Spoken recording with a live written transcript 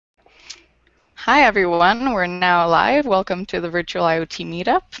Hi everyone, we're now live. Welcome to the virtual IoT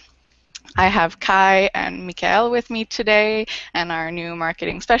meetup. I have Kai and Mikael with me today, and our new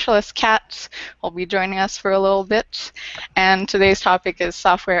marketing specialist, Kat, will be joining us for a little bit. And today's topic is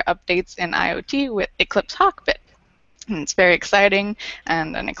software updates in IoT with Eclipse hawkBit. And it's very exciting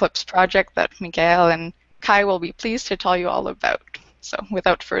and an Eclipse project that Mikael and Kai will be pleased to tell you all about. So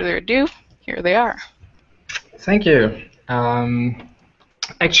without further ado, here they are. Thank you.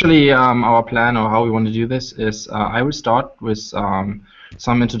 Actually, our plan or how we want to do this is I will start with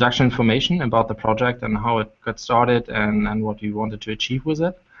some introduction information about the project and how it got started and what we wanted to achieve with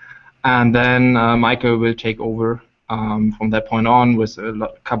it. And then Michael will take over from that point on with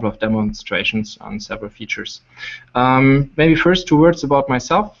a couple of demonstrations on several features. Maybe first 2 words about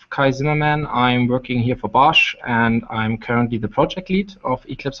myself. Kai Zimmerman. I'm working here for Bosch, and I'm currently the project lead of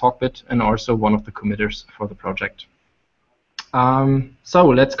Eclipse hawkBit and also one of the committers for the project. So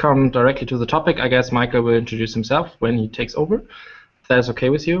let's come directly to the topic. I guess Michael will introduce himself when he takes over. If that is okay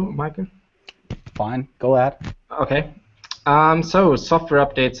with you, Michael? Fine, go ahead. Okay. So software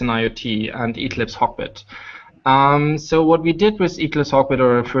updates in IoT and Eclipse hawkBit. So what we did with Eclipse hawkBit,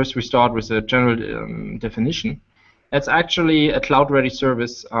 or first we start with a general definition. It's actually a cloud-ready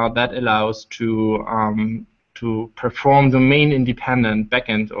service that allows to perform domain-independent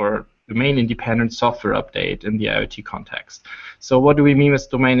backend or domain-independent software update in the IoT context. So what do we mean with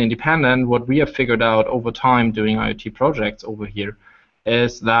domain-independent? What we have figured out over time doing IoT projects over here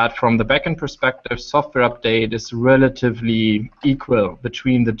is that from the backend perspective, software update is relatively equal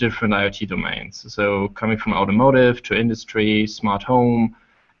between the different IoT domains. So coming from automotive to industry, smart home,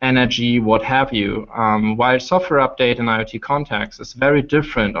 energy, what have you. While software update in IoT context is very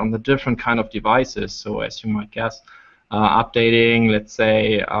different on the different kind of devices. So as you might guess, updating, let's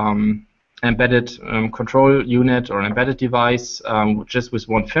say, embedded control unit or embedded device just with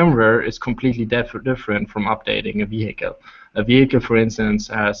one firmware is completely different from updating a vehicle. A vehicle, for instance,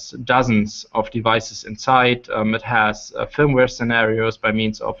 has dozens of devices inside. It has firmware scenarios by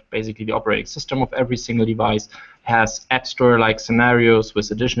means of basically the operating system of every single device, has App Store-like scenarios with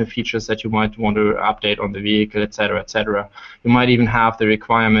additional features that you might want to update on the vehicle, etc., etc. You might even have the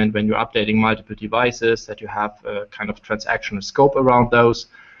requirement when you're updating multiple devices that you have a kind of transactional scope around those.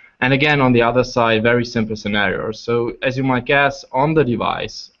 And again, on the other side, very simple scenarios. So as you might guess, on the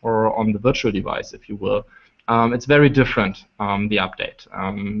device, or on the virtual device, if you will, it's very different, the update.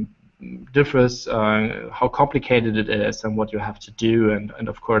 Differs how complicated it is and what you have to do, and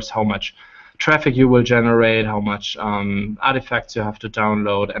of course how much traffic you will generate, how much artifacts you have to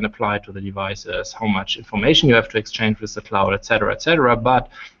download and apply to the devices, how much information you have to exchange with the cloud, etc., etc. But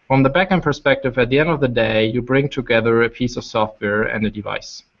from the backend perspective, at the end of the day, you bring together a piece of software and a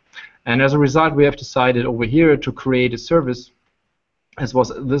device. And as a result, we have decided over here to create a service. This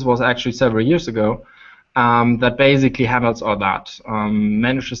was actually several years ago. That basically handles all that,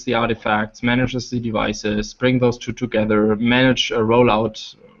 manages the artifacts, manages the devices, bring those two together, manage a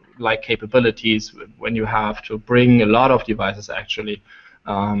rollout-like capabilities when you have to bring a lot of devices actually,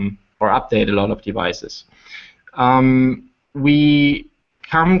 or update a lot of devices. We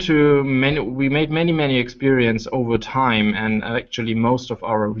made many experience over time, and actually most of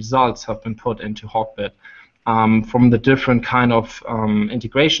our results have been put into hawkBit. From the different kind of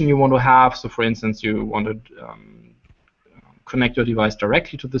integration you want to have. So for instance, you want to connect your device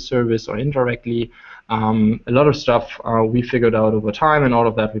directly to the service or indirectly. A lot of stuff we figured out over time, and all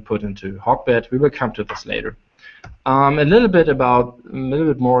of that we put into hawkBit. We will come to this later. A little bit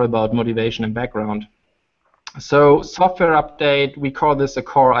more about motivation and background. So software update, we call this a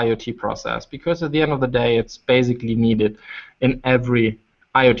core IoT process because at the end of the day, it's basically needed in every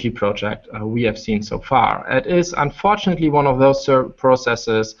IoT project we have seen so far. It is unfortunately one of those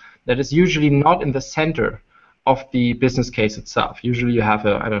processes that is usually not in the center of the business case itself. Usually you have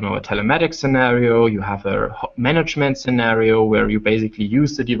a telematics scenario, you have a management scenario where you basically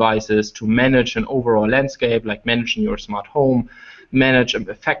use the devices to manage an overall landscape, like managing your smart home, manage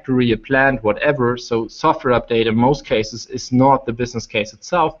a factory, a plant, whatever. So software update in most cases is not the business case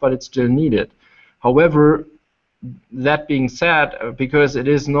itself, but it's still needed. However, that being said, because it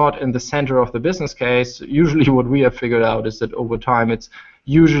is not in the center of the business case, usually what we have figured out is that over time it's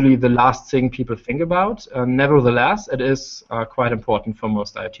usually the last thing people think about. Nevertheless, it is quite important for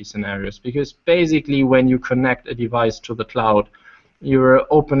most IoT scenarios, because basically when you connect a device to the cloud, you're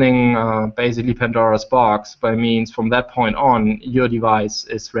opening basically Pandora's box by means from that point on your device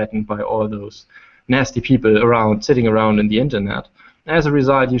is threatened by all those nasty people sitting around in the internet. As a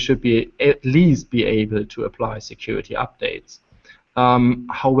result, you should at least be able to apply security updates.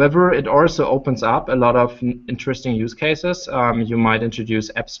 However, it also opens up a lot of interesting use cases. You might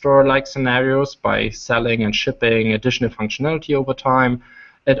introduce App Store-like scenarios by selling and shipping additional functionality over time.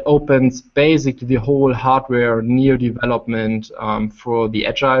 It opens basically the whole hardware near development for the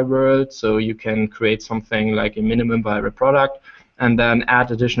agile world, so you can create something like a minimum viable product and then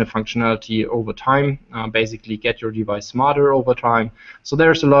add additional functionality over time, basically get your device smarter over time. So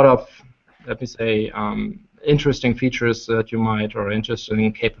there's a lot of, let me say, interesting features that you might, or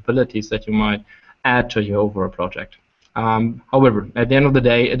interesting capabilities that you might add to your overall project. However, at the end of the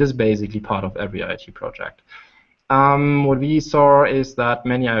day, it is basically part of every IoT project. What we saw is that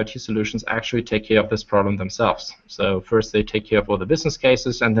many IoT solutions actually take care of this problem themselves. So first they take care of all the business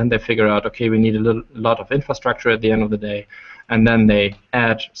cases, and then they figure out, okay, we need a lot of infrastructure at the end of the day, and then they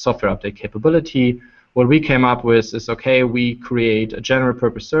add software update capability. What we came up with is, okay, we create a general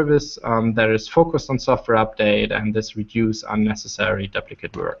purpose service that is focused on software update, and this reduce unnecessary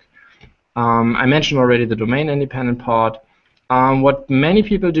duplicate work. I mentioned already the domain independent part. What many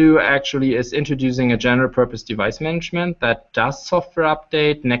people do actually is introducing a general purpose device management that does software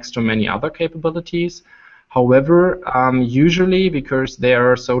update next to many other capabilities. However, usually because they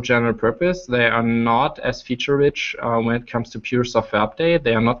are so general purpose, they are not as feature rich when it comes to pure software update.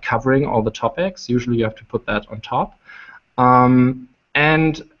 They are not covering all the topics. Usually you have to put that on top.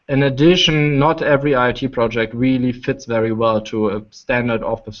 And in addition, not every IoT project really fits very well to a standard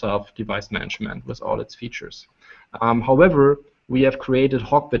off-the-shelf device management with all its features. However, we have created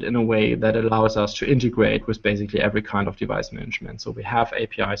hawkBit in a way that allows us to integrate with basically every kind of device management. So we have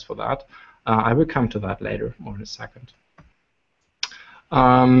APIs for that. I will come to that later, more in a second.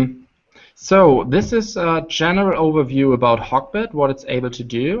 So this is a general overview about hawkBit, what it's able to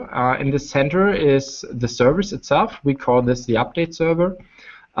do. In the center is the service itself. We call this the update server.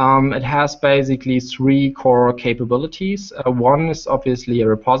 It has basically 3 core capabilities. One is obviously a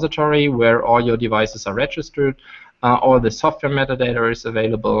repository where all your devices are registered. All the software metadata is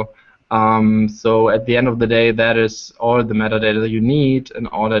available. So at the end of the day, that is all the metadata that you need in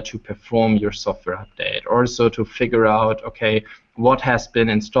order to perform your software update. Also to figure out, okay, what has been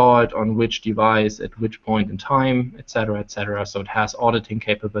installed on which device at which point in time, etc., etc. So it has auditing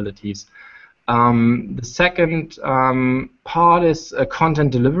capabilities. The second part is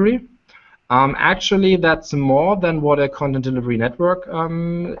content delivery. Actually, that's more than what a content delivery network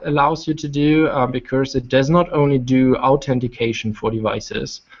allows you to do, because it does not only do authentication for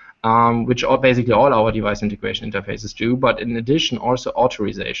devices, which basically all our device integration interfaces do, but in addition also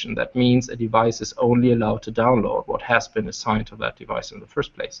authorization. That means a device is only allowed to download what has been assigned to that device in the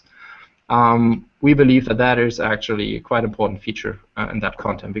first place. We believe that that is actually a quite important feature in that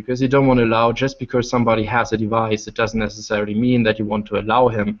content, because you don't want to allow, just because somebody has a device, it doesn't necessarily mean that you want to allow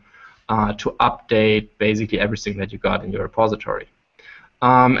him to update basically everything that you got in your repository.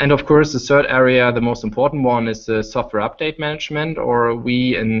 And of course, the third area, the most important one, is the software update management, or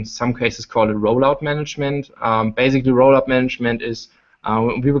we in some cases call it rollout management. Basically, rollout management is,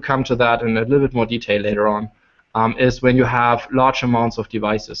 we will come to that in a little bit more detail later on, is when you have large amounts of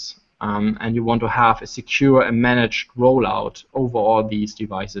devices and you want to have a secure and managed rollout over all these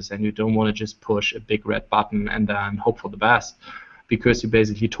devices, and you don't want to just push a big red button and then hope for the best, because you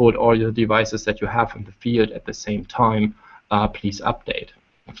basically told all your devices that you have in the field at the same time, please update.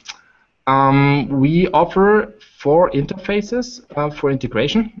 We offer 4 interfaces for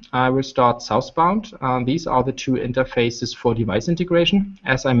integration. I will start southbound. These are the 2 interfaces for device integration.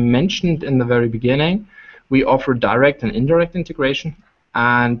 As I mentioned in the very beginning, we offer direct and indirect integration.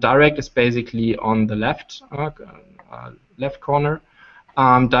 And direct is basically on the left corner.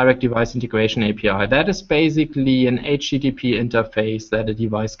 Direct Device Integration API. That is basically an HTTP interface that a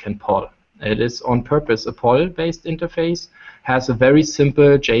device can poll. It is on purpose a poll-based interface, has a very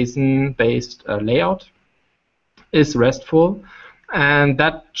simple JSON-based layout, is RESTful, and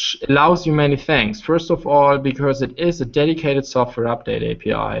that allows you many things. First of all, because it is a dedicated software update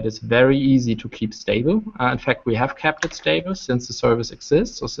API, it is very easy to keep stable. In fact, we have kept it stable since the service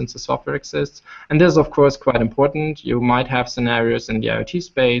exists, or since the software exists. And this is, of course, quite important. You might have scenarios in the IoT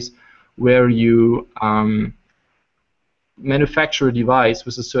space where you manufacture a device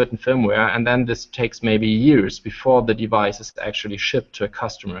with a certain firmware, and then this takes maybe years before the device is actually shipped to a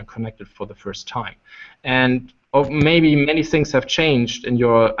customer and connected for the first time. And maybe many things have changed in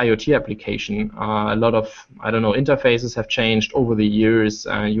your IoT application. A lot of, I don't know, interfaces have changed over the years.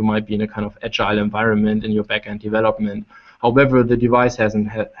 You might be in a kind of agile environment in your backend development. However, the device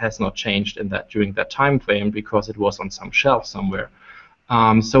has not changed in that during that time frame, because it was on some shelf somewhere.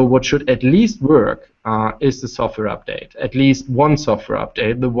 So what should at least work is the software update, at least one software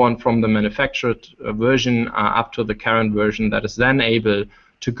update, the one from the manufactured version up to the current version that is then able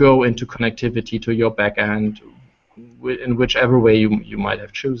to go into connectivity to your backend in whichever way you might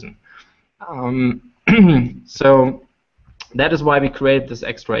have chosen. So that is why we created this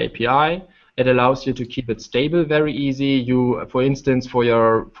extra API. It allows you to keep it stable very easy. You, for instance, for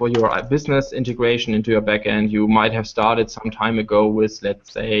your business integration into your backend, you might have started some time ago with,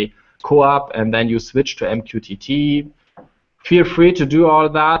 let's say, Co-op, and then you switch to MQTT. Feel free to do all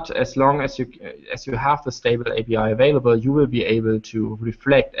that. As long as you have the stable API available, you will be able to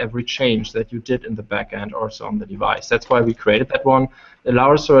reflect every change that you did in the backend also on the device. That's why we created that one. It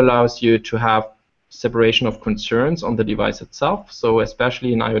also allows you to have separation of concerns on the device itself. So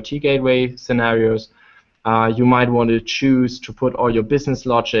especially in IoT gateway scenarios, you might want to choose to put all your business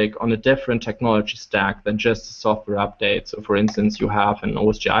logic on a different technology stack than just a software update. So for instance, you have an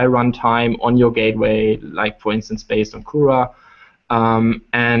OSGI runtime on your gateway, like for instance based on Cura.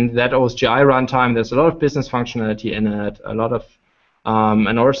 And that OSGI runtime, there's a lot of business functionality in it, a lot of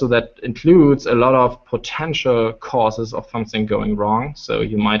and also that includes a lot of potential causes of something going wrong. So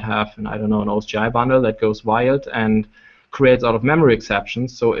you might have, I don't know, an OSGI bundle that goes wild and creates out of memory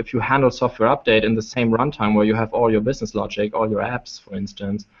exceptions. So if you handle software update in the same runtime where you have all your business logic, all your apps, for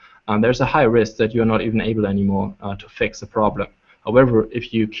instance, there's a high risk that you're not even able anymore to fix the problem. However,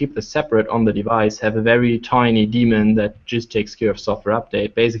 if you keep this separate on the device, have a very tiny daemon that just takes care of software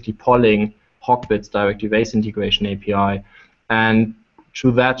update, basically polling hawkBit's direct device integration API, and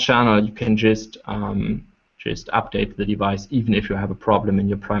through that channel, you can just update the device even if you have a problem in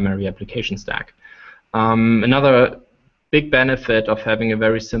your primary application stack. Another big benefit of having a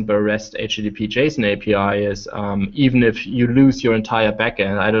very simple REST HTTP JSON API is even if you lose your entire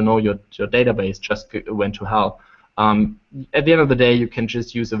backend, I don't know, your database just went to hell. At the end of the day, you can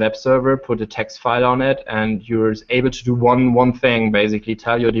just use a web server, put a text file on it, and you're able to do one thing, basically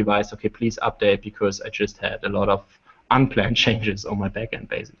tell your device, okay, please update because I just had a lot of unplanned changes on my backend,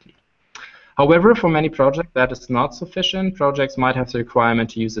 basically. However, for many projects, that is not sufficient. Projects might have the requirement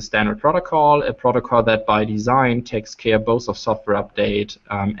to use a standard protocol, a protocol that by design takes care both of software update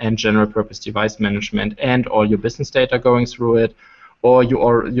and general purpose device management and all your business data going through it, or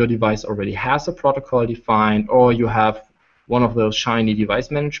your device already has a protocol defined, or you have one of those shiny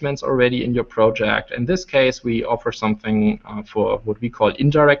device managements already in your project. In this case, we offer something for what we call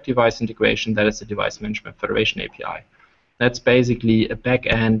indirect device integration, that is the Device Management Federation API. That's basically a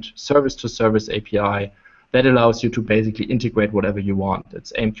back-end service-to-service API that allows you to basically integrate whatever you want.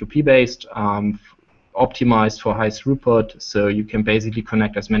 It's AMQP-based, optimized for high throughput, so you can basically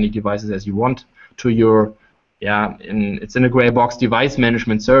connect as many devices as you want to your, it's in a gray box device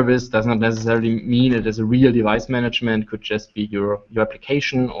management service. Does not necessarily mean it is a real device management. Could just be your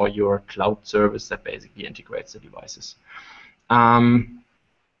application or your cloud service that basically integrates the devices.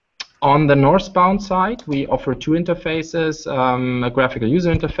 On the northbound side, we offer two interfaces, a graphical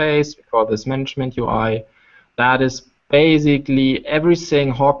user interface, we call this Management UI. That is basically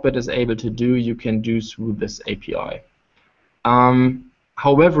everything hawkBit is able to do, you can do through this API.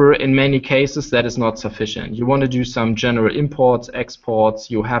 However, in many cases, that is not sufficient. You want to do some general imports, exports,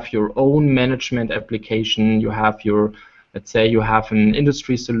 you have your own management application, you have your, let's say you have an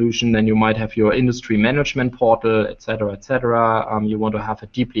industry solution, then you might have your industry management portal, etc., etc. You want to have a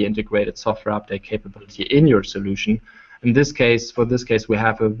deeply integrated software update capability in your solution. In this case, for this case, we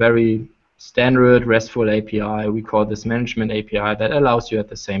have a very standard RESTful API. We call this Management API that allows you at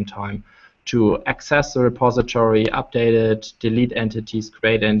the same time to access the repository, update it, delete entities,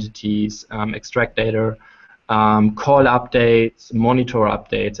 create entities, extract data, call updates, monitor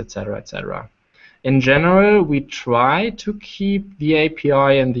updates, etc., etc. In general, we try to keep the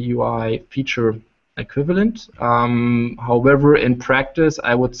API and the UI feature equivalent. However, in practice,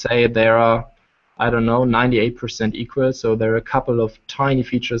 I would say there are, I don't know, 98% equal. So there are a couple of tiny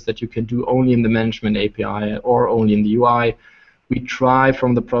features that you can do only in the Management API or only in the UI. We try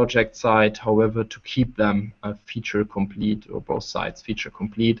from the project side, however, to keep them feature complete, or both sides feature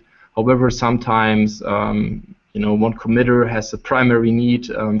complete. However, sometimes one committer has a primary need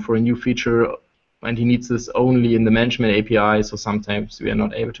for a new feature, and he needs this only in the Management API, so sometimes we are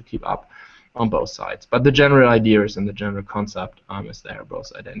not able to keep up on both sides. But the general ideas and the general concept is there,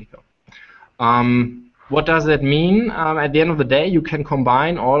 both identical. What does that mean? At the end of the day, you can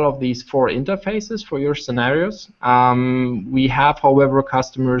combine all of these four interfaces for your scenarios. We have, however,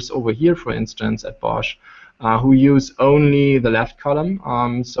 customers over here, for instance, at Bosch, who use only the left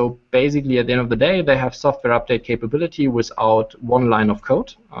column. So basically, at the end of the day, they have software update capability without one line of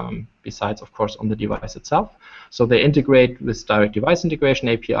code, besides, of course, on the device itself. So they integrate with direct device integration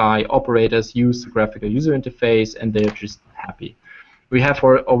API, operators use the graphical user interface, and they're just happy. We have,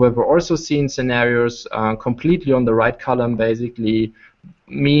 however, also seen scenarios completely on the right column basically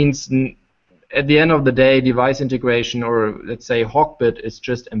means at the end of the day, device integration, or let's say hawkBit, is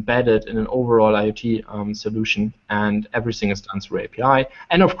just embedded in an overall IoT solution, and everything is done through API,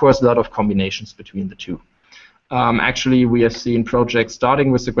 and of course a lot of combinations between the two. Actually, we have seen projects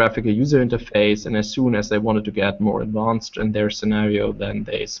starting with the graphical user interface, and as soon as they wanted to get more advanced in their scenario, then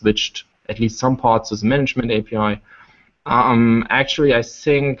they switched at least some parts to the management API. Actually, I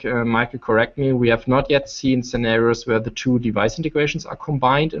think, Michael, correct me, we have not yet seen scenarios where the two device integrations are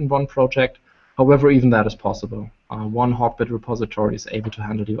combined in one project. However, even that is possible. One hawkBit repository is able to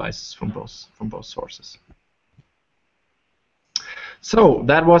handle devices from both sources. So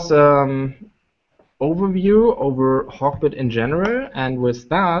that was overview over hawkBit in general, and with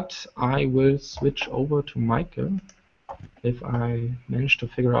that, I will switch over to Michael, if I manage to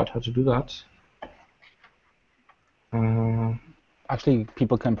figure out how to do that. Actually,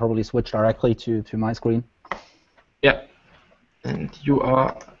 people can probably switch directly to my screen. Yeah, and you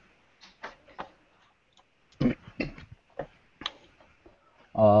are.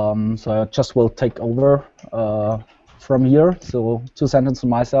 So I just will take over from here. So 2 sentences on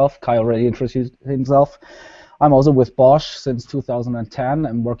myself. Kai already introduced himself. I'm also with Bosch since 2010.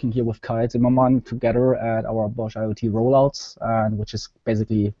 I'm working here with Kai Zimmermann together at our Bosch IoT rollouts, and which is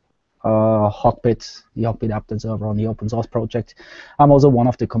basically hawkBit, the hawkBit update server on the open source project. I'm also one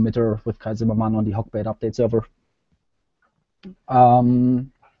of the committer with Kai Zimmermann on the hawkBit update server.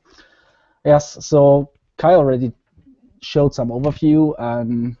 Yes, so Kai already showed some overview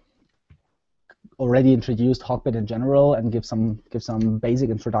and already introduced hawkBit in general and give some basic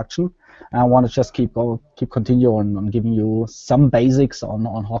introduction. And I want to just keep continue on giving you some basics on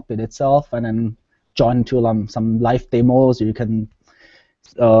hawkBit itself, and then join into some live demos so you can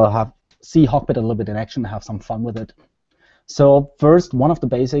see hawkBit a little bit in action, have some fun with it. So first, one of the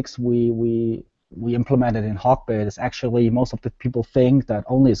basics we implemented in hawkBit is actually, most of the people think that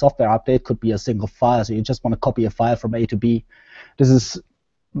only a software update could be a single file, so you just want to copy a file from A to B. This is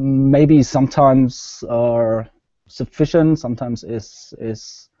maybe sometimes sufficient, sometimes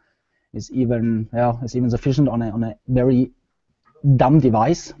is even sufficient on a very dumb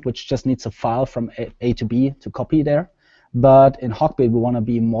device, which just needs a file from A to B to copy there. But in hawkBit, we want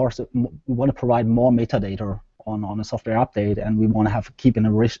to provide more metadata on a software update, and we want to keep in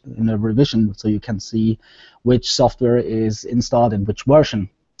a revision so you can see which software is installed in which version.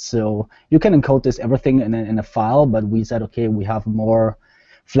 So you can encode everything in a file, but we said, okay, we have a more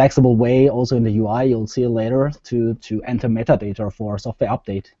flexible way also in the UI, you'll see it later, to enter metadata for a software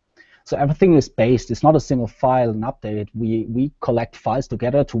update. So everything is based, it's not a single file and update. We collect files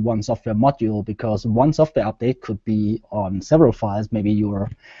together to one software module, because one software update could be on several files. Maybe your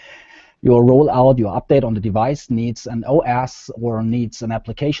rollout, your update on the device needs an OS or needs an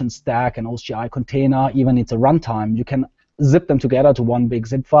application stack, an OCI container, even needs a runtime. You can zip them together to one big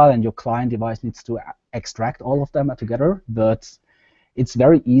zip file, and your client device needs to extract all of them together. But it's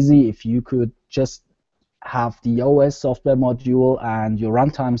very easy if you could just have the OS software module and your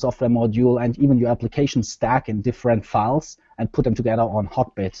runtime software module and even your application stack in different files and put them together on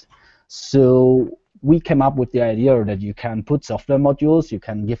hawkBit. So we came up with the idea that you can put software modules, you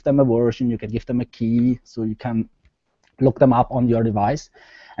can give them a version, you can give them a key, so you can look them up on your device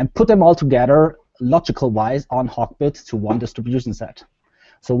and put them all together logical-wise on hawkBit to one distribution set.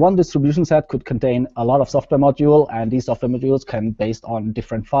 So one distribution set could contain a lot of software module, and these software modules can be based on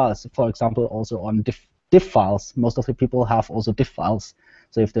different files. For example, also on diff files. Most of the people have also diff files.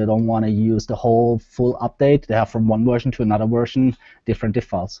 So if they don't want to use the whole full update, they have from one version to another version different diff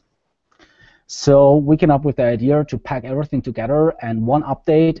files. So we came up with the idea to pack everything together, and one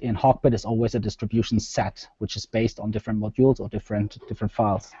update in hawkBit is always a distribution set, which is based on different modules or different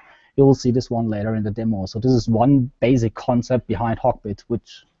files. You will see this one later in the demo. So this is one basic concept behind hawkBit,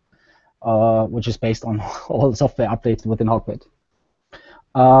 which is based on all the software updates within hawkBit.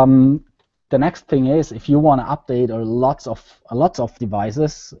 The next thing is, if you want to update lots of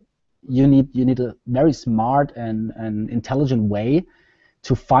devices, you need a very smart and intelligent way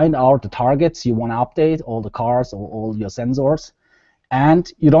to find out the targets you want to update, all the cars or all your sensors,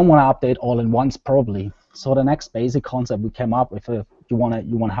 and you don't want to update all in once probably. So the next basic concept we came up with, you want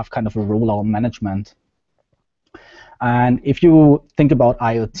to have kind of a rollout management. And if you think about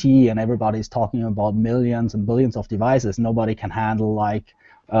IoT and everybody's talking about millions and billions of devices, nobody can handle like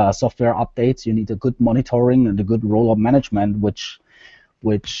software updates. You need a good monitoring and a good rollout management, which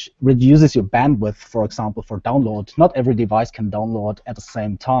reduces your bandwidth, for example, for download. Not every device can download at the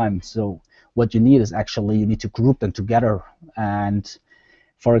same time. So what you need is actually you need to group them together. And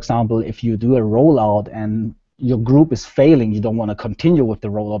for example, if you do a rollout and your group is failing, you don't want to continue with the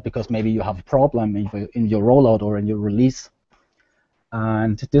rollout because maybe you have a problem in your rollout or in your release.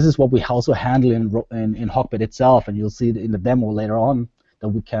 And this is what we also handle in hawkBit itself, and you'll see it in the demo later on that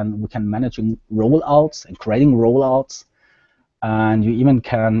we can managing rollouts and creating rollouts, and you even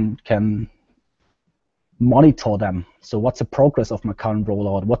can monitor them. So what's the progress of my current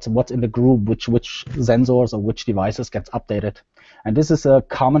rollout? What's in the group? Which sensors or which devices gets updated? And this is a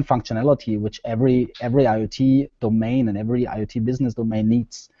common functionality which every IoT domain and every IoT business domain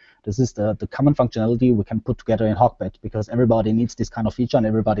needs. This is the common functionality we can put together in hawkBit because everybody needs this kind of feature and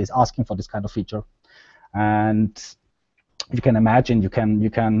everybody is asking for this kind of feature. And you can imagine you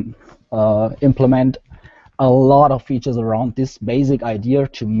can implement a lot of features around this basic idea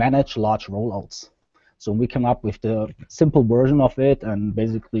to manage large rollouts. So we came up with the simple version of it, and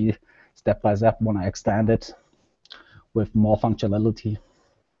basically step by step want to extend it with more functionality.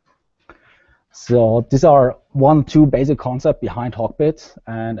 So these are two basic concepts behind hawkBit,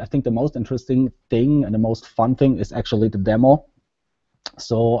 and I think the most interesting thing and the most fun thing is actually the demo.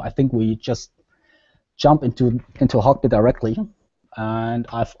 So I think we just jump into hawkBit directly, and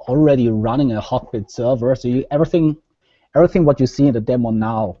I've already running a hawkBit server. So everything what you see in the demo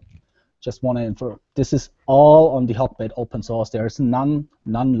now, just want to infer, this is all on the hawkBit open source. There's none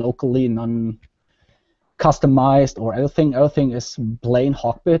locally, none customized or everything. Everything is plain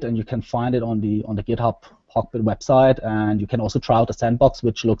hawkBit, and you can find it on the GitHub hawkBit website. And you can also try out the sandbox,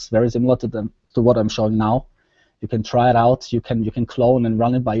 which looks very similar to what I'm showing now. You can try it out. You can clone and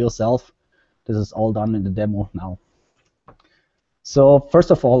run it by yourself. This is all done in the demo now. So first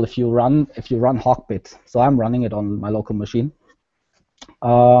of all, if you run hawkBit, so I'm running it on my local machine.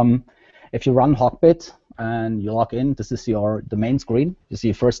 If you run hawkBit and you log in, this is the main screen. You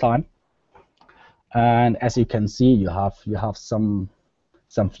see first time, and as you can see, you have some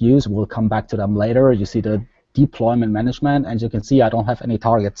views. We'll come back to them later. You see the deployment management, and you can see I don't have any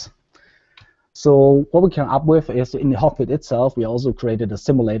targets. So what we came up with is in the hawkBit itself, we also created a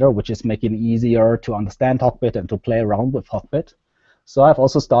simulator, which is making it easier to understand hawkBit and to play around with hawkBit. So I've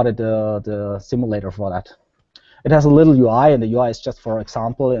also started the simulator for that. It has a little UI, and the UI is just for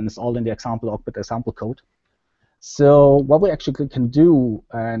example, and it's all in the hawkBit example code. So what we actually can do,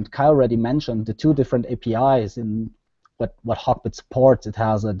 and Kai already mentioned the two different APIs in what hawkBit supports. It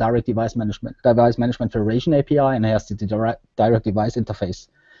has a direct device management federation API, and it has the direct device interface,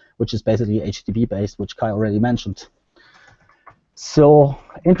 which is basically HTTP based, which Kai already mentioned. So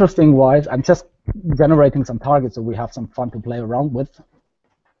interesting wise, I'm just generating some targets so we have some fun to play around with.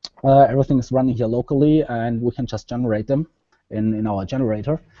 Everything is running here locally, and we can just generate them in our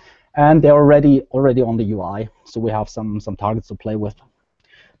generator. And they're already on the UI, so we have some targets to play with.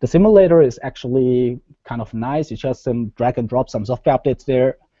 The simulator is actually kind of nice. You just drag and drop some software updates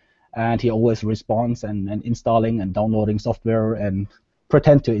there, and he always responds and installing and downloading software and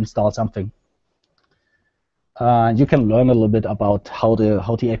pretend to install something. You can learn a little bit about how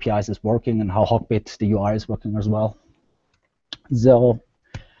the APIs is working and how hawkBit, the UI, is working as well. So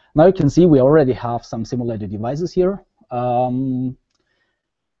now you can see we already have some simulated devices here. The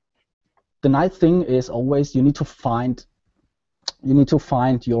nice thing is always you need to find your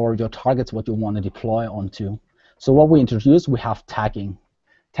targets, what you want to deploy onto. So what we introduced, we have tagging.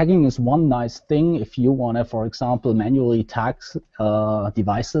 Tagging is one nice thing. If you want to, for example, manually tag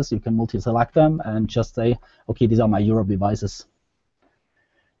devices, you can multi-select them and just say, okay, these are my Europe devices.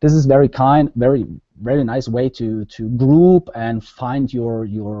 This is very nice way to group and find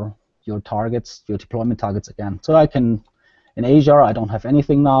your targets, your deployment targets again. So I can, in Asia, I don't have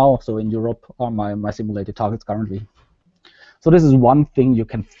anything now. So in Europe are my simulated targets currently. So this is one thing you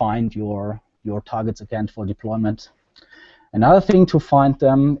can find your targets again for deployment. Another thing to find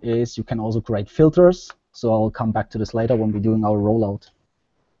them is you can also create filters. So I'll come back to this later when we're doing our rollout.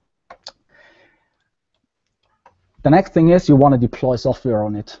 The next thing is you want to deploy software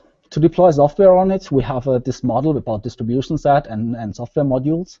on it. To deploy software on it, we have this model about distribution set and software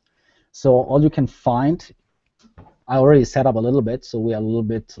modules. So all you can find, I already set up a little bit, so we are a little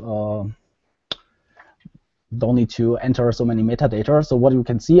bit, don't need to enter so many metadata. So what you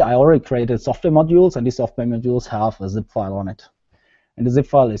can see, I already created software modules, and these software modules have a zip file on it. And the zip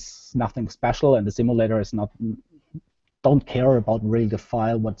file is nothing special, and the simulator is don't care about really the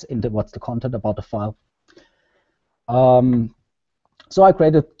file, what's the content about the file. So I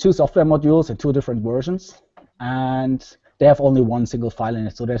created 2 software modules in 2 different versions, and they have only 1 single file in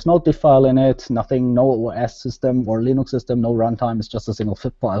it. So there's no diff file in it, nothing, no OS system or Linux system, no runtime. It's just a single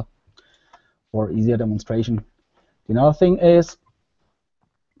zip file for easier demonstration. The other thing is,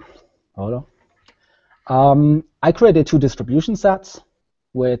 hold on. I created 2 distribution sets,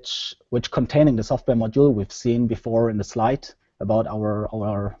 which containing the software module we've seen before in the slide about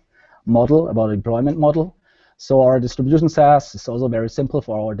our model, about the deployment model. So our distribution set is also very simple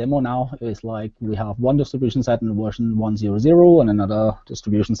for our demo now. It's like we have 1 distribution set in the version 1.0.0 and another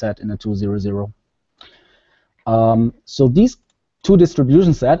distribution set in the 2.0.0. So these 2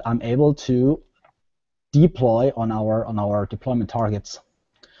 distribution sets I'm able to deploy on our deployment targets.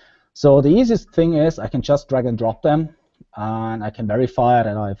 So the easiest thing is I can just drag and drop them, and I can verify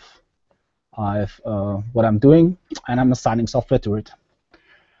that I've what I'm doing, and I'm assigning software to it.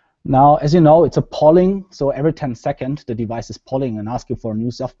 Now, as you know, it's a polling, so every 10 seconds the device is polling and asking for new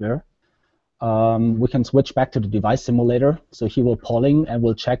software. We can switch back to the device simulator, so he will polling and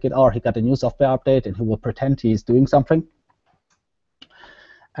will check it, he got a new software update, and he will pretend he's doing something.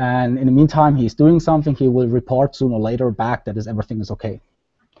 And in the meantime, he's doing something, he will report sooner or later back that everything is okay.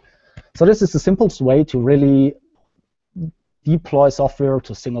 So this is the simplest way to really deploy software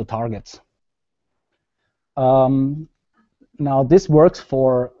to single targets. Now this works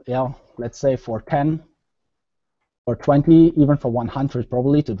for, let's say for 10 or 20, even for 100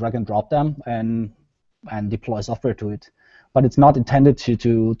 probably, to drag and drop them and deploy software to it. But it's not intended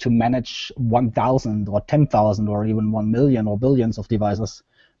to manage 1,000 or 10,000 or even 1 million or billions of devices.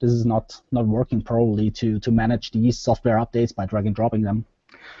 This is not working probably to manage these software updates by drag and dropping them.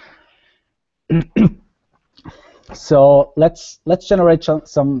 So let's generate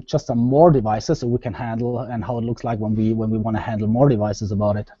just some more devices so we can handle and how it looks like when we want to handle more devices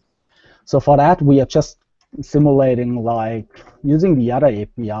about it. So for that we are just simulating like using the other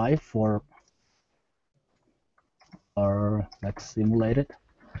API let's simulate it,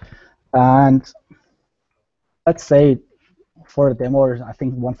 and let's say for a demo I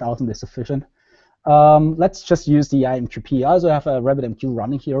think 1,000 is sufficient. Let's just use the IMQP. I also have a RabbitMQ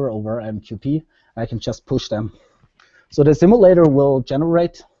running here over IMQP. I can just push them. So the simulator will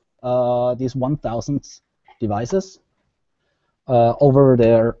generate these 1,000 devices over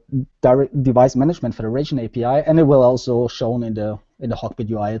their direct device management federation API, and it will also shown in the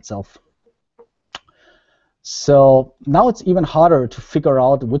hawkBit UI itself. So now it's even harder to figure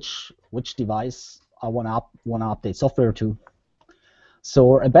out which device I want to update software to.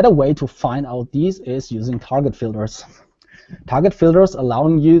 So a better way to find out these is using target filters. Target filters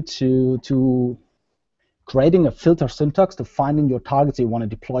allowing you to creating a filter syntax to finding your targets you want to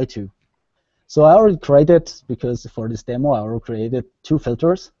deploy to. So I already created, because for this demo I already created 2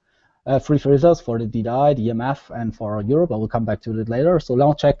 filters, 3 filters for the DDI, DMF, and for Europe. I will come back to it later. So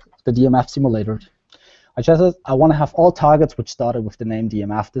now check the DMF simulator. I want to have all targets which started with the name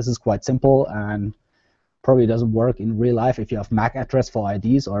DMF. This is quite simple and probably doesn't work in real life if you have MAC address for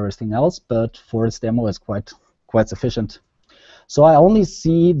IDs or everything else, but for this demo it's quite sufficient. So I only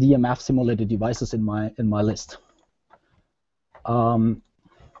see DMF simulated devices in my list. I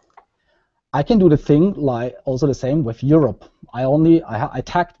can do the thing like also the same with Europe. I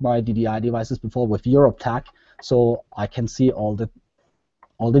tagged my DDI devices before with Europe tag, so I can see all the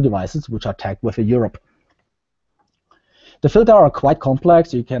devices which are tagged with a Europe. The filters are quite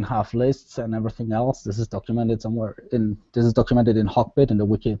complex. You can have lists and everything else. This is documented somewhere this is documented in hawkBit in the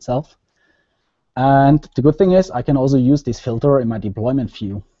wiki itself. And the good thing is I can also use this filter in my deployment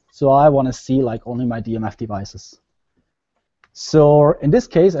view. So I want to see like only my DMF devices. So in this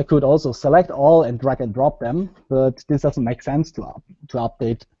case I could also select all and drag and drop them, but this doesn't make sense to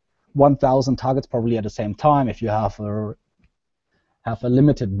update 1,000 targets probably at the same time if you have a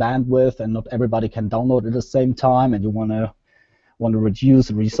limited bandwidth and not everybody can download at the same time, and you want to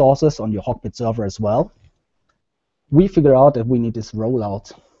reduce resources on your hawkBit server as well. We figure out that we need this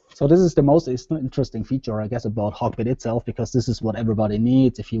rollout. So this is the most interesting feature, I guess, about hawkBit itself, because this is what everybody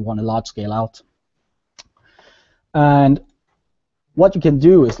needs if you want a large scale out. And what you can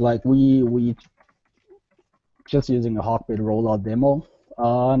do is like we just using a hawkBit rollout demo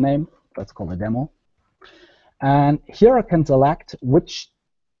name. Let's call it demo. And here I can select which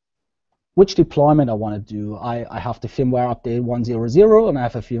deployment I want to do. I have the firmware update 1.0.0 and I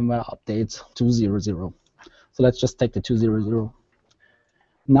have a firmware update 2.0.0. So let's just take the 2.0.0.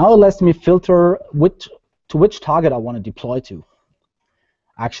 Now it lets me filter to which target I want to deploy to.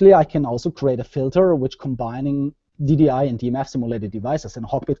 Actually, I can also create a filter which combining DDI and DMF simulated devices, and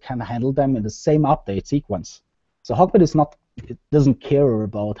hawkBit can handle them in the same update sequence. So hawkBit it doesn't care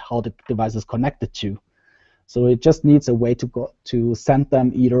about how the device is connected to. So it just needs a way to send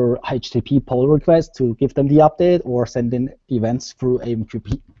them either HTTP pull requests to give them the update or send in events through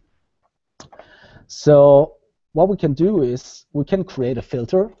AMQP. So what we can do is we can create a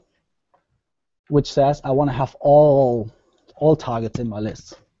filter which says I want to have all targets in my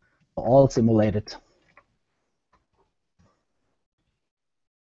list, all simulated.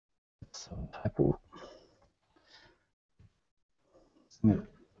 So typo.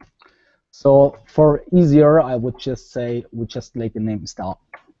 So for easier, I would just say we just make the name star.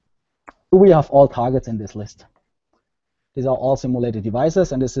 We have all targets in this list. These are all simulated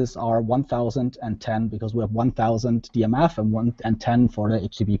devices, and this is our 1010 because we have 1000 DMF and 10 for the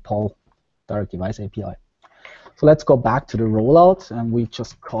HTTP poll direct device API. So let's go back to the rollout, and we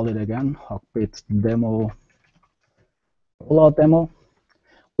just call it again hawkBit demo rollout demo.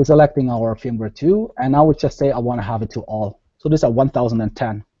 We're selecting our firmware 2, and now we just say I want to have it to all. So these are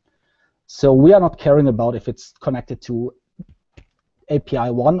 1010. So we are not caring about if it's connected to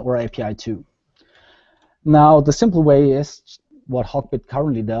API 1 or API 2. Now, the simple way is what hawkBit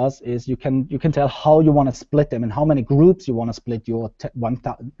currently does is you can tell how you want to split them and how many groups you want to split your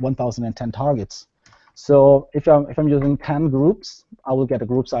 1010 targets. So if I'm using 10 groups, I will get a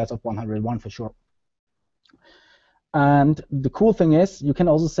group size of 101 for sure. And the cool thing is you can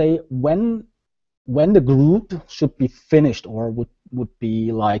also say when the group should be finished, or would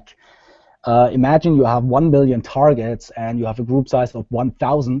be like, imagine you have 1 million targets and you have a group size of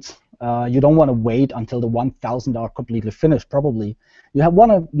 1,000. You don't want to wait until the 1,000 are completely finished, probably. You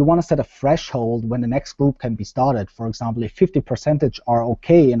want to set a threshold when the next group can be started. For example, if 50% are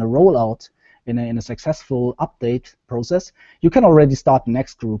okay in a rollout, in a successful update process, you can already start the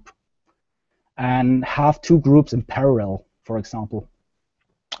next group and have 2 groups in parallel, for example.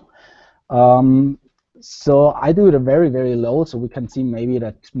 So I do it a very, very low, so we can see maybe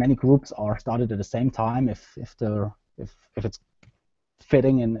that many groups are started at the same time if it's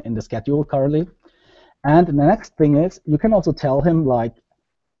fitting in the schedule currently. And the next thing is you can also tell him, like,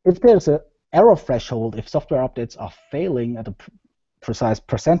 if there's an error threshold, if software updates are failing at a precise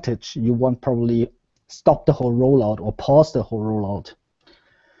percentage, you won't probably stop the whole rollout or pause the whole rollout.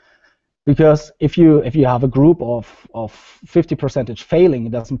 Because if you have a group of 50% failing,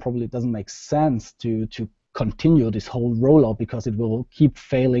 it doesn't make sense to continue this whole rollout, because it will keep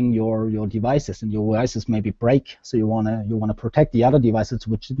failing your devices, and your devices maybe break. So you wanna protect the other devices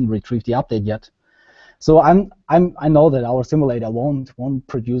which didn't retrieve the update yet. So I know that our simulator won't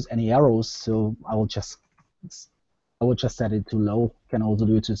produce any errors. So I will just set it to low. Can also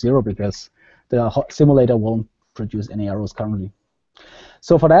do it to 0 because the simulator won't produce any errors currently.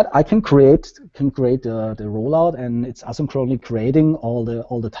 So for that, I can create the rollout, and it's asynchronously creating all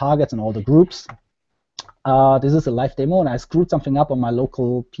the targets and all the groups. This is a live demo, and I screwed something up on my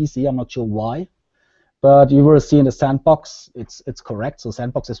local PC. I'm not sure why, but you will see in the sandbox it's correct. So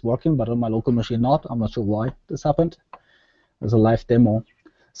sandbox is working, but on my local machine not. I'm not sure why this happened. It's a live demo.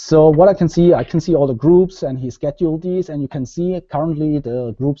 So what I can see all the groups, and he scheduled these, and you can see currently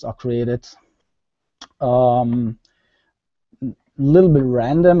the groups are created. Little bit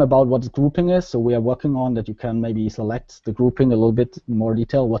random about what the grouping is, so we are working on that. You can maybe select the grouping a little bit more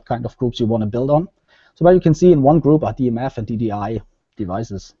detail, what kind of groups you want to build on. So what you can see in one group are DMF and DDI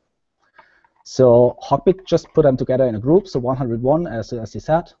devices. So hawkBit just put them together in a group, so 101 as he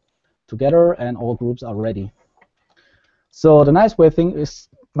said, together, and all groups are ready. So the nice way thing is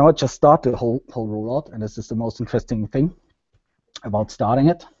now I just start the whole rollout, and this is the most interesting thing about starting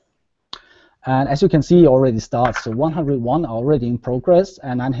it. And as you can see, it already starts. So 101 are already in progress,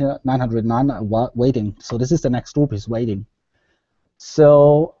 and 909 are waiting. So this is the next group he's waiting.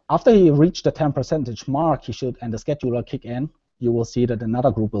 So after he reached the 10% mark, and the scheduler kick in, you will see that another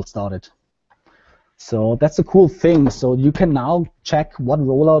group will start it. So that's a cool thing. So you can now check what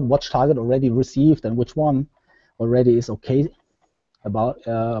rollout, what target already received, and which one already is okay about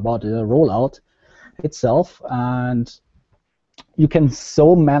the rollout itself. And you can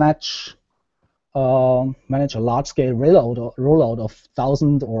so manage a large-scale rollout of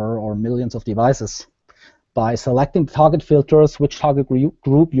thousands or millions of devices by selecting target filters, which target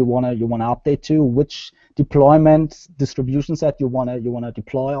group you wanna update to, which deployment distribution set you wanna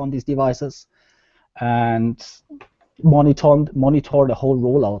deploy on these devices, and monitor the whole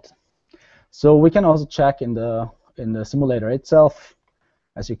rollout. So we can also check in the simulator itself.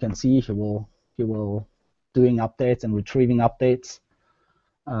 As you can see, he will doing updates and retrieving updates,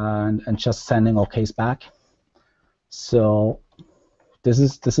 and just sending OKs back. So this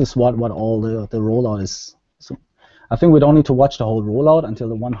is what all the rollout is. So I think we don't need to watch the whole rollout until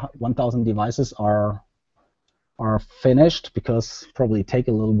the 1,000 devices are finished, because probably take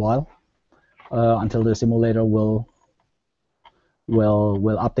a little while. until the simulator will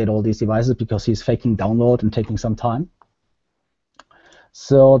update all these devices, because he's faking download and taking some time.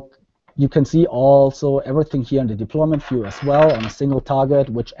 So you can see also everything here in the deployment view as well on a single target,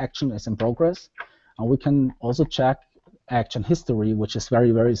 which action is in progress. And we can also check action history, which is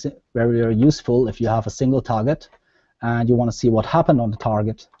very, very useful if you have a single target and you want to see what happened on the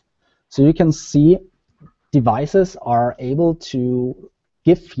target. So you can see devices are able to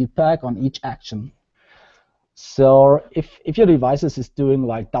give feedback on each action. So if your devices is doing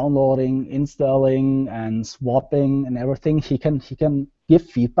like downloading, installing, and swapping and everything, he can give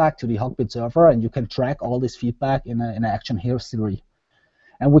feedback to the hawkBit server, and you can track all this feedback in an action history.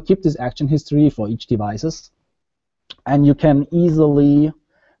 And we keep this action history for each devices, and you can easily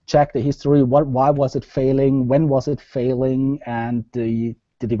check the history. Why was it failing? When was it failing? And the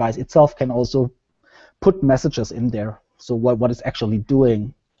device itself can also put messages in there. So what it's actually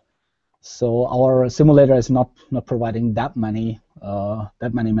doing. So our simulator is not providing that many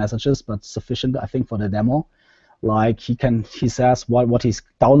messages, but sufficient, I think, for the demo. Like he says what he's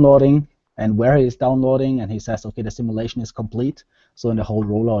downloading and where he is downloading, and he says, okay, the simulation is complete. So then the whole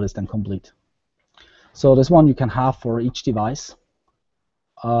rollout is then complete. So this one you can have for each device.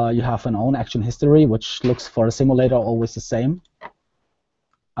 You have an own action history, which looks for the simulator always the same.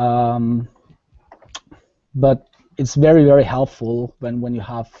 But it's very, very helpful when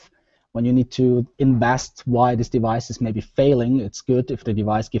you need to invest why this device is maybe failing. It's good if the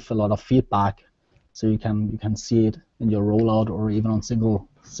device gives a lot of feedback, so you can see it in your rollout or even on single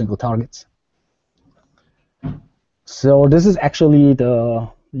targets. So this is actually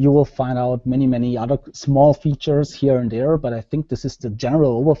you will find out many other small features here and there, but I think this is the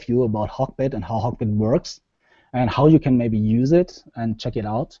general overview about hawkBit and how hawkBit works and how you can maybe use it and check it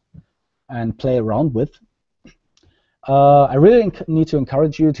out and play around with. I really need to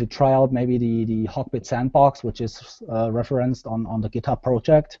encourage you to try out maybe the hawkBit sandbox, which is referenced on the GitHub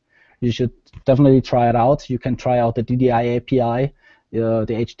project. You should definitely try it out. You can try out the DDI API, the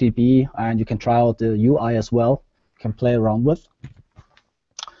HTTP, and you can try out the UI as well. You can play around with.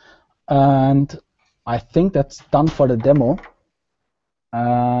 And I think that's done for the demo.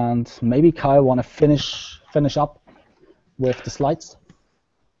 And maybe Kai want to finish up with the slides.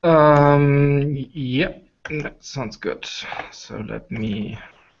 Yep. That sounds good. So let me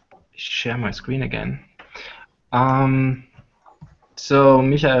share my screen again. So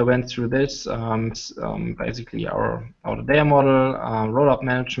Michael went through this, basically our data model, rollup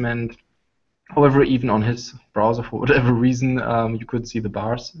management. However, even on his browser, for whatever reason, you couldn't see the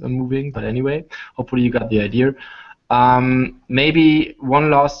bars moving. But anyway, hopefully you got the idea. Maybe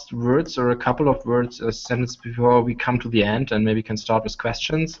one last words or a couple of words, a sentence before we come to the end, and maybe can start with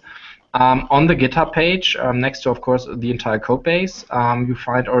questions. On the GitHub page, next to, of course, the entire code base, you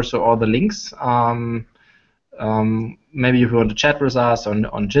find also all the links. Maybe if you want to chat with us on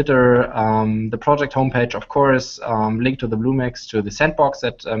Jitter, the project homepage, of course, link to the Bluemix, to the sandbox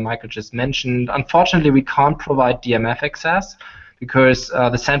that Michael just mentioned. Unfortunately, we can't provide DMF access because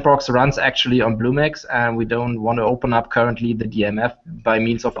the sandbox runs actually on Bluemix, and we don't want to open up currently the DMF by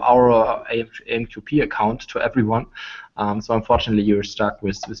means of our AMQP account to everyone. So unfortunately, you're stuck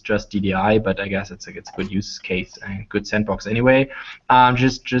with just DDI, but I guess it's a good use case and good sandbox anyway.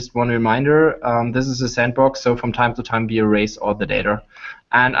 Just one reminder, this is a sandbox, so from time to time we erase all the data.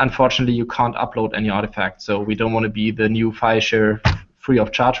 And unfortunately, you can't upload any artifacts, so we don't want to be the new file share free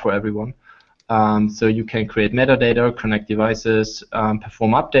of charge for everyone. So you can create metadata, connect devices,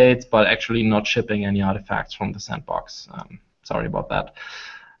 perform updates, but actually not shipping any artifacts from the sandbox. Sorry about that.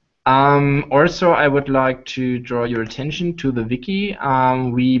 Also, I would like to draw your attention to the wiki.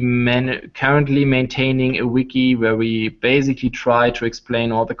 We currently maintaining a wiki where we basically try to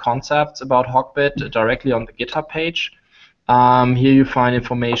explain all the concepts about hawkBit directly on the GitHub page. Here you find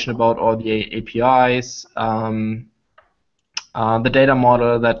information about all the APIs, the data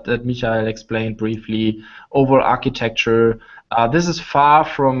model that Michael explained briefly, overall architecture. This is far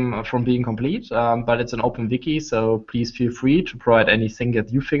from being complete, but it's an open wiki, so please feel free to provide anything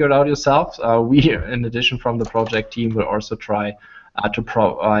that you figured out yourself. We, in addition from the project team, will also try to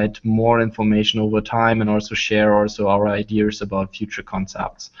provide more information over time and also share our ideas about future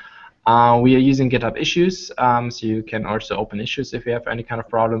concepts. We are using GitHub issues, so you can also open issues if you have any kind of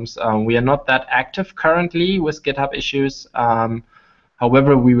problems. We are not that active currently with GitHub issues.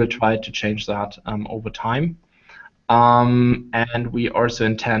 However, we will try to change that over time. And we also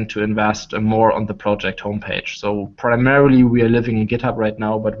intend to invest more on the project homepage. So primarily we are living in GitHub right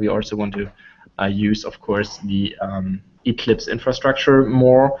now, but we also want to use, of course, the Eclipse infrastructure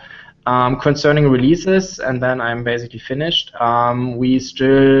more. Concerning releases, and then I'm basically finished, we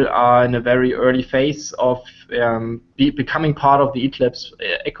still are in a very early phase of becoming part of the Eclipse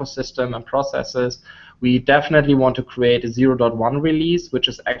ecosystem and processes. We definitely want to create a 0.1 release, which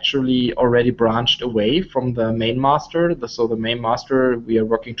is actually already branched away from the main master. So the main master, we are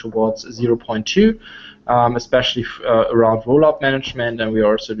working towards 0.2, especially around rollout management, and we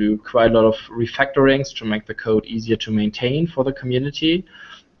also do quite a lot of refactorings to make the code easier to maintain for the community.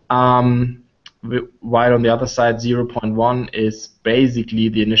 While on the other side, 0.1 is basically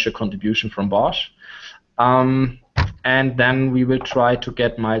the initial contribution from Bosch. And then we will try to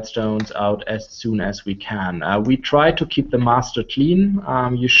get milestones out as soon as we can. We try to keep the master clean.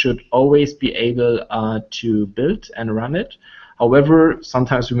 You should always be able to build and run it. However,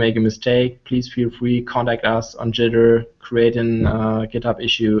 sometimes we make a mistake. Please feel free, contact us on Jitter, create a GitHub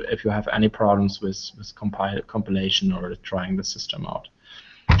issue if you have any problems with compilation or trying the system out.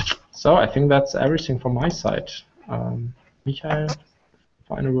 So I think that's everything from my side. Michael,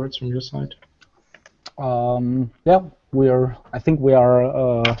 final words from your side? Yeah, I think we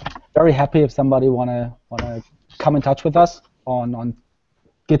are very happy if somebody wanna come in touch with us on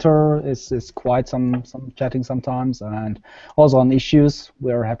Gitter. Is quite some chatting sometimes, and also on issues.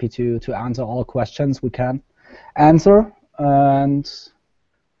 We're happy to answer all questions we can answer, and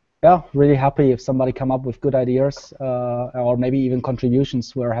yeah, really happy if somebody come up with good ideas or maybe even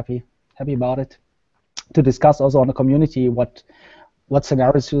contributions. We're happy about it. To discuss also on the community what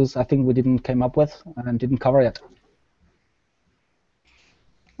scenarios I think we didn't came up with and didn't cover yet.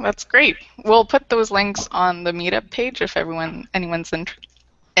 That's great. We'll put those links on the meetup page if anyone's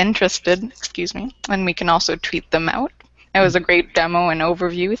interested, excuse me, and we can also tweet them out. It was a great demo and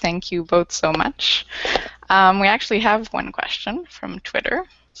overview. Thank you both so much. We actually have one question from Twitter,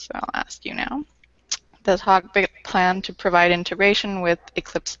 so I'll ask you now. Does hawkBit plan to provide integration with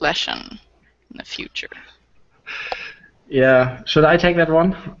Eclipse Lesson in the future? Yeah, should I take that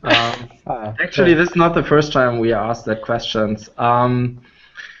one? Actually, this is not the first time we are asked that questions.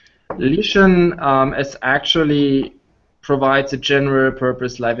 Lesion is actually provides a general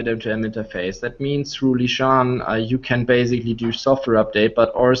purpose live M2M interface. That means through Lesion, you can basically do software update, but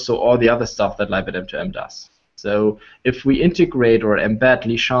also all the other stuff that live M2M does. So if we integrate or embed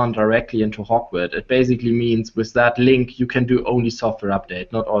Lesion directly into hawkBit, it basically means with that link, you can do only software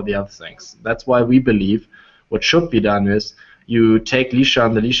update, not all the other things. That's why we believe what should be done is you take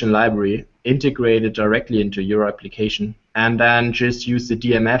Lesion, the Lesion library, integrate it directly into your application, and then just use the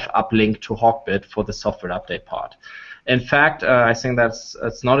DMF uplink to hawkBit for the software update part. In fact, I think that's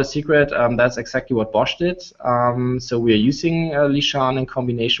not a secret. That's exactly what Bosch did. So we are using Lesion in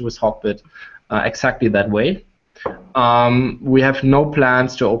combination with hawkBit exactly that way. We have no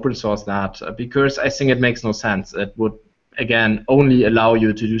plans to open source that because I think it makes no sense. It would, again, only allow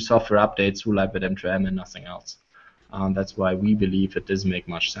you to do software updates through live M2M and nothing else. That's why we believe it doesn't make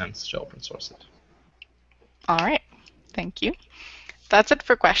much sense to open source it. All right, thank you. That's it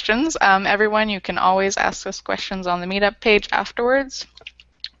for questions. Everyone, you can always ask us questions on the meetup page afterwards,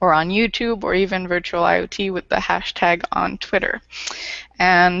 or on YouTube, or even Virtual IoT with the hashtag on Twitter.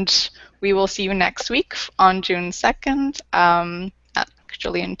 And we will see you next week on June 2nd,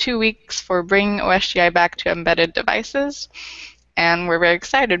 actually in 2 weeks, for bringing OSGI back to embedded devices. And we're very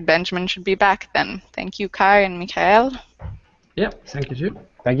excited. Benjamin should be back then. Thank you, Kai and Michael. Yeah, thank you too.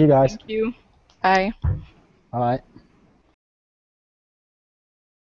 Thank you, guys. Thank you. Bye. Bye.